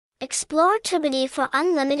Explore Tubidymp for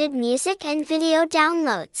unlimited music and video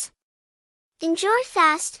downloads. Enjoy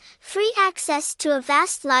fast, free access to a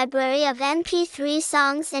vast library of MP3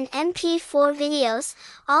 songs and MP4 videos,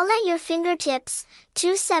 all at your fingertips.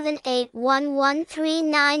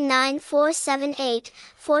 278-113-99478,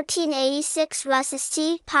 1486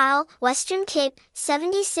 Russell Pile, Western Cape,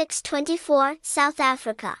 7624, South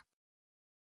Africa.